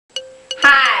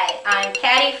I'm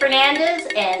Patty Fernandez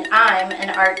and I'm an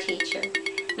art teacher.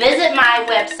 Visit my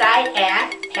website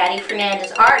at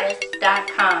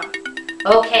pattyfernandezartist.com.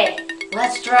 Okay,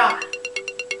 let's draw.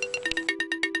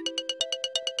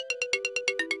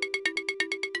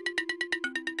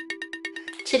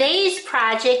 Today's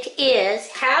project is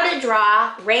how to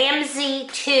draw Ramses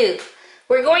 2.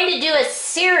 We're going to do a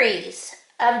series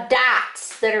of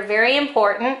dots that are very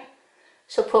important.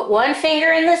 So put one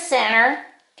finger in the center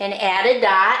and add a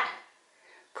dot.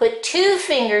 Put two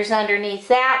fingers underneath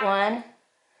that one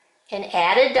and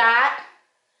add a dot.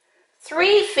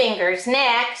 Three fingers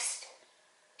next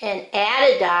and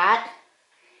add a dot.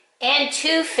 And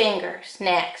two fingers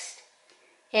next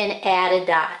and add a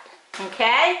dot.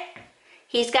 Okay?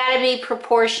 He's got to be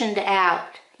proportioned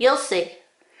out. You'll see.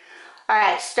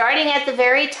 Alright, starting at the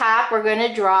very top, we're going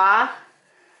to draw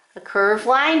a curved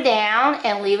line down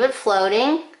and leave it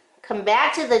floating. Come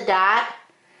back to the dot,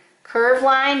 curved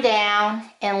line down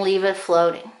and leave it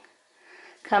floating.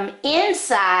 Come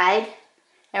inside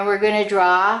and we're going to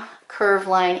draw a curved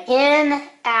line in,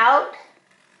 out,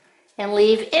 and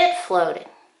leave it floating.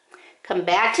 Come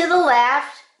back to the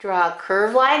left, draw a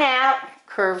curved line out,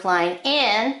 curved line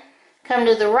in. Come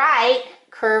to the right,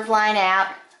 curved line out,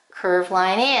 curved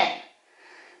line in.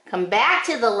 Come back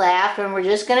to the left and we're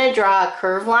just going to draw a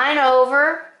curved line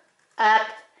over, up,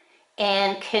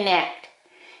 and connect.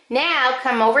 Now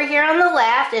come over here on the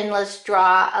left and let's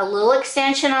draw a little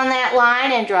extension on that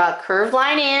line and draw a curved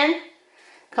line in.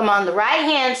 Come on the right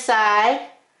hand side,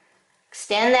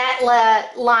 extend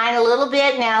that line a little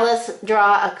bit. Now let's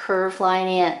draw a curved line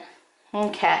in.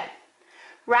 Okay,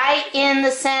 right in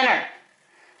the center.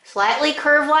 Slightly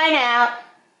curved line out,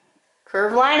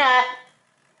 curved line up,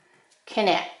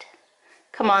 connect.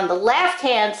 Come on the left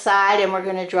hand side and we're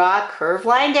going to draw a curved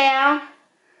line down,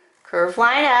 curved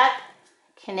line up,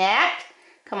 connect.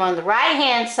 Come on the right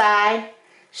hand side,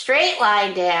 straight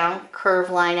line down,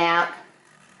 curved line out,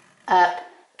 up,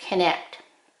 connect.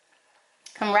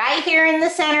 Come right here in the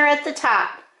center at the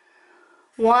top.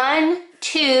 1,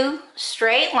 2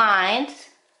 straight lines.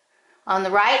 On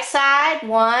the right side,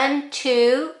 1,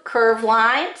 2 curved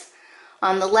lines.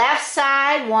 On the left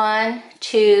side, 1,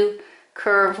 2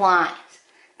 curved lines.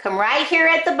 Come right here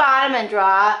at the bottom and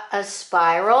draw a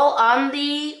spiral on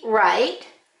the right.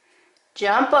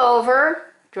 Jump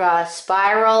over, draw a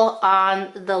spiral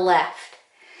on the left.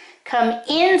 Come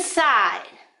inside.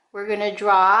 We're going to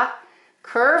draw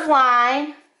curved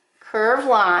line, curved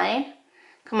line.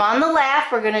 Come on the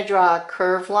left, we're going to draw a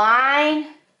curved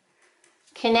line,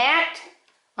 connect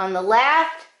on the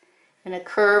left, and a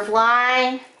curved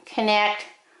line, connect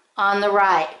on the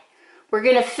right. We're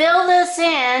going to fill this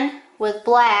in with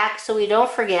black so we don't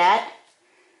forget,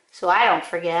 so I don't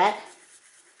forget.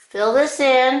 Fill this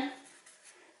in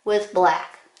with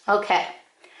black. Okay.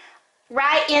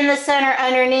 Right in the center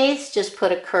underneath, just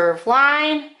put a curved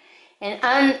line,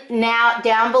 and now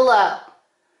down below,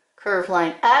 curved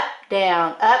line up,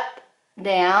 down,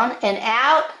 and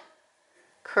out,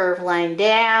 curved line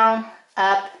down,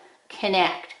 up,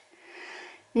 connect.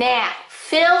 Now,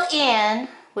 fill in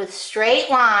with straight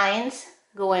lines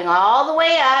going all the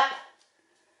way up.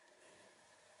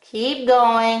 Keep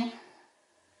going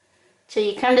till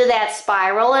you come to that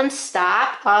spiral and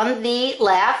stop on the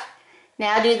left.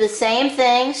 Now do the same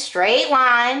thing, straight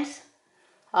lines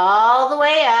all the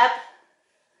way up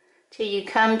till you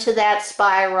come to that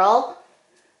spiral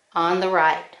on the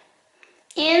right.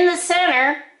 In the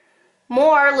center,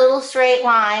 more little straight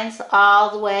lines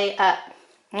all the way up.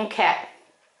 Okay.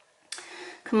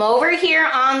 Come over here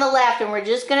on the left and we're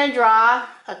just going to draw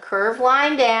a curved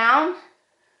line down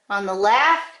on the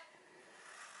left,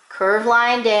 curved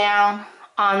line down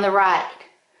on the right.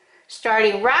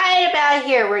 Starting right about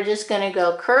here, we're just going to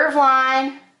go curved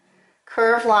line,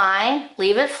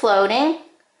 leave it floating.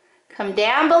 Come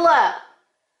down below.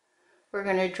 We're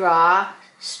going to draw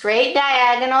straight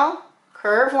diagonal,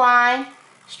 curved line,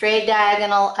 straight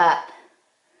diagonal up.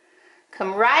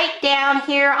 Come right down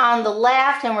here on the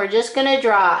left and we're just going to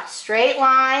draw straight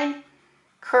line,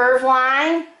 curved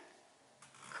line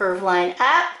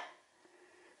up.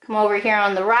 Come over here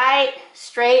on the right,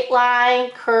 straight line,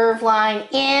 curved line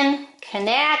in,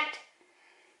 connect.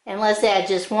 And let's add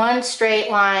just one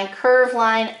straight line, curved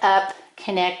line up,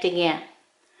 connect again.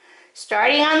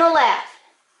 Starting on the left,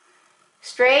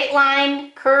 straight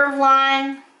line,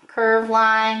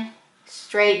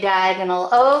 straight diagonal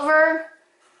over,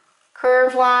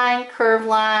 curved line,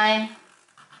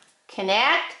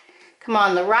 connect. Come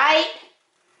on the right,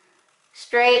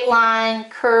 straight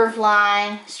line,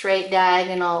 straight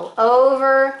diagonal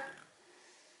over,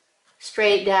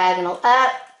 straight diagonal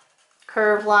up,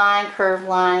 curved line,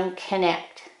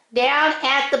 connect. down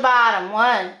at the bottom.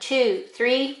 1, 2,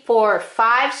 3, 4,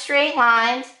 5 straight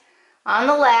lines. On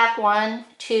the left, 1,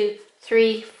 2,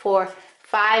 3, 4,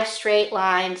 5 straight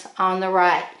lines on the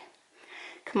right.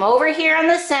 Come over here in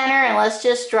the center and let's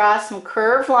just draw some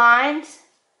curved lines.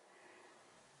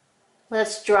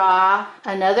 Let's draw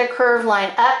another curved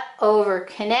line up, over,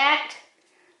 connect.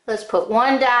 Let's put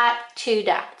 1 dot, 2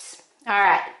 dots. All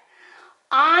right.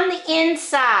 On the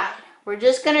inside, we're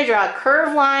just going to draw a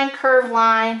curved line, curved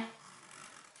line,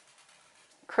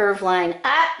 curved line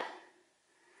up.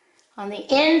 On the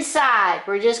inside,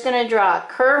 we're just going to draw a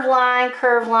curved line,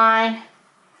 curved line,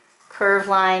 curved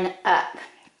line up.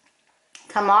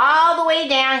 Come all the way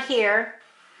down here.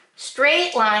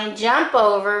 Straight line, jump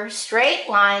over, straight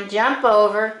line, jump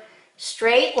over,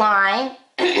 straight line,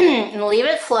 and leave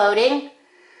it floating.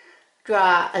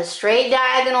 Draw a straight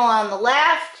diagonal on the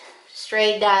left,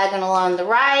 straight diagonal on the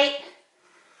right,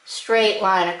 straight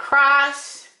line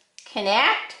across,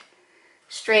 connect,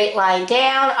 straight line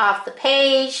down off the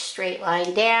page, straight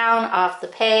line down off the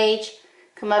page,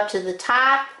 come up to the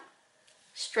top,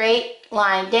 straight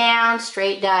line down,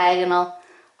 straight diagonal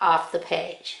off the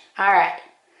page. All right.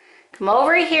 Come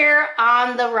over here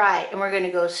on the right, and we're going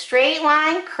to go straight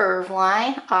line, curve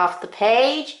line off the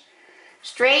page,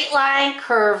 straight line,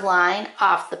 curve line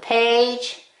off the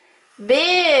page,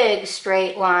 big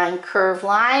straight line, curve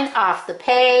line off the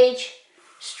page,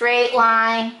 straight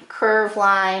line, curve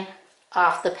line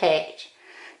off the page.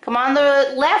 Come on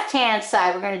the left-hand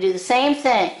side, we're going to do the same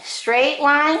thing. Straight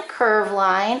line, curve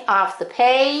line off the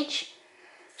page,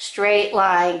 straight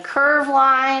line, curve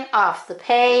line off the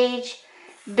page,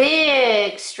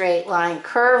 big straight line,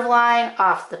 curve line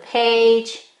off the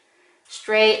page,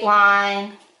 straight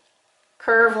line,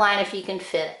 curve line if you can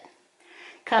fit it.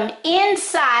 Come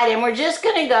inside and we're just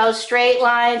going to go straight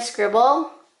line,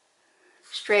 scribble,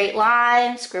 straight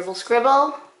line, scribble,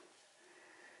 scribble,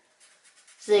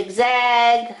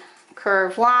 zigzag,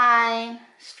 curve line,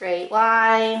 straight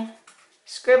line,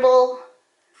 scribble,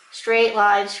 straight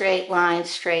line, straight line,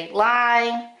 straight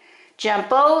line,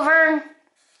 jump over,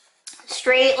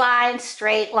 straight line,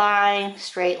 straight line,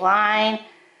 straight line,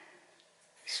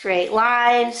 straight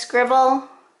line, scribble,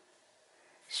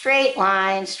 straight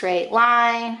line,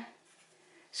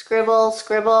 scribble,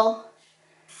 scribble,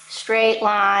 straight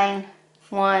line,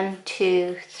 1,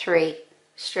 2, 3,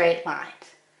 straight lines.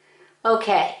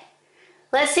 Okay,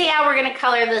 let's see how we're going to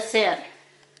color this in.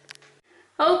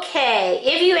 Okay,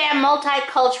 if you have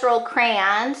multicultural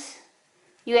crayons,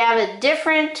 you have a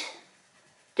different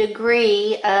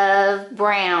degree of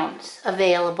browns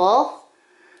available.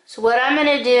 So what I'm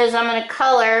going to do is I'm going to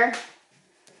color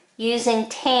using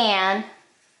tan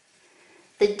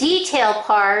the detail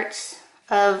parts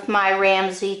of my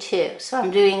Ramses 2. So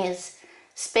I'm doing his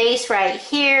space right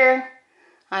here.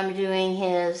 I'm doing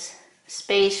his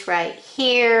space right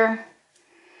here.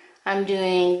 I'm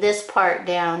doing this part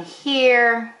down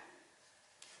here.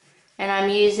 And I'm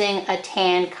using a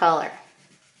tan color.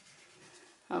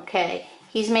 Okay,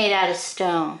 he's made out of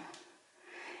stone.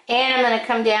 And I'm going to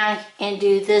come down and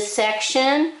do this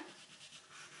section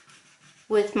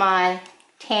with my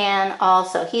tan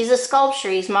also. He's a sculpture.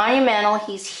 He's monumental.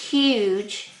 He's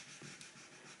huge.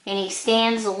 And he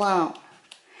stands alone.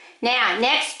 Now,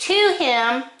 next to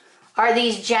him are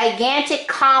these gigantic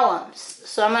columns.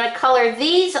 So I'm going to color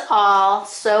these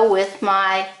also with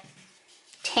my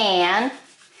tan.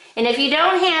 And if you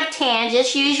don't have tan,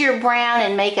 just use your brown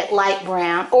and make it light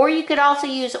brown. Or you could also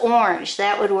use orange.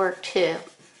 That would work too.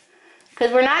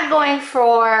 Because we're not going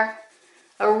for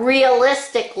a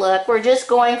realistic look. We're just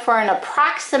going for an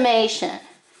approximation,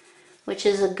 which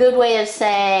is a good way of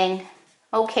saying,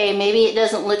 okay, maybe it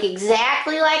doesn't look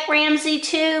exactly like Ramses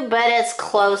 2, but it's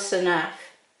close enough.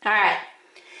 All right.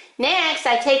 Next,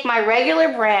 I take my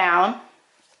regular brown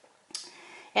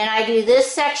and I do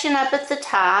this section up at the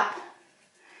top.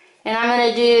 And I'm going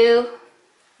to do,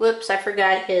 whoops, I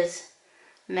forgot his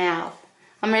mouth.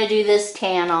 I'm going to do this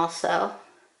tan also.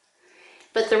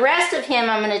 But the rest of him,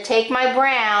 I'm going to take my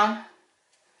brown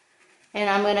and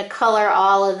I'm going to color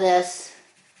all of this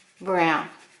brown.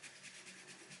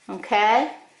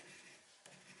 Okay?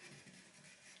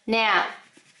 Now,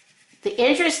 the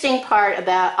interesting part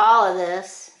about all of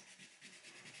this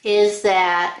is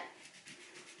that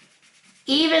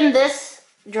even this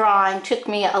drawing took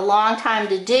me a long time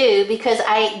to do because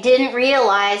I didn't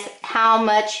realize how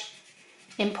much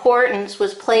importance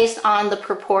was placed on the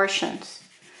proportions.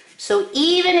 So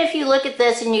even if you look at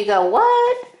this and you go,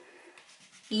 what?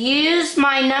 Use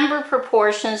my number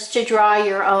proportions to draw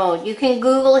your own. You can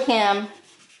Google him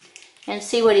and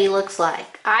see what he looks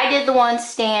like. I did the one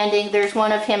standing. There's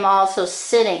one of him also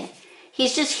sitting.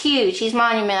 He's just huge. He's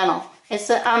monumental. It's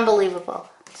unbelievable.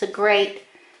 It's a great,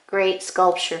 great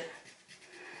sculpture.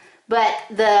 But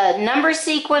the number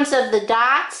sequence of the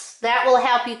dots, that will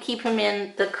help you keep him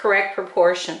in the correct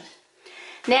proportions.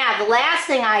 Now, the last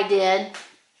thing I did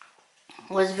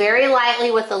was very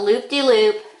lightly with a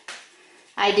loop-de-loop,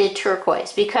 I did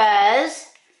turquoise, because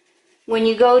when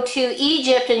you go to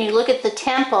Egypt and you look at the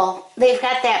temple, they've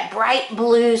got that bright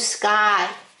blue sky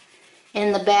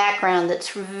in the background that's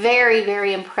very,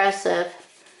 very impressive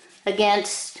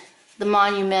against the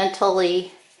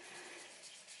monumentally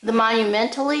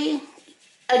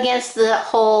against the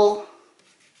whole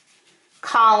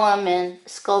column and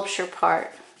sculpture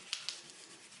part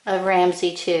of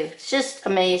Ramses II. It's just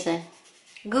amazing.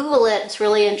 Google it, it's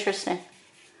really interesting.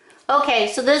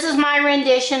 Okay, so this is my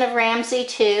rendition of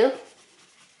Ramses II.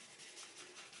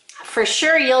 For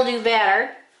sure you'll do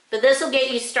better, but this will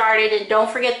get you started, and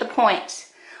don't forget the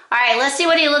points. Alright, let's see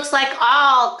what he looks like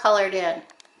all colored in.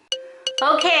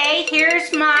 Okay,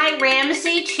 here's my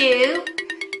Ramses II.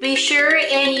 Be sure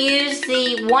and use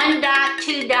the 1 dot,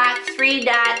 2 dot, 3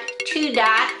 dot, 2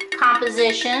 dot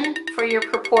composition for your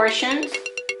proportions.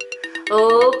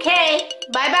 Okay,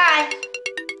 bye-bye.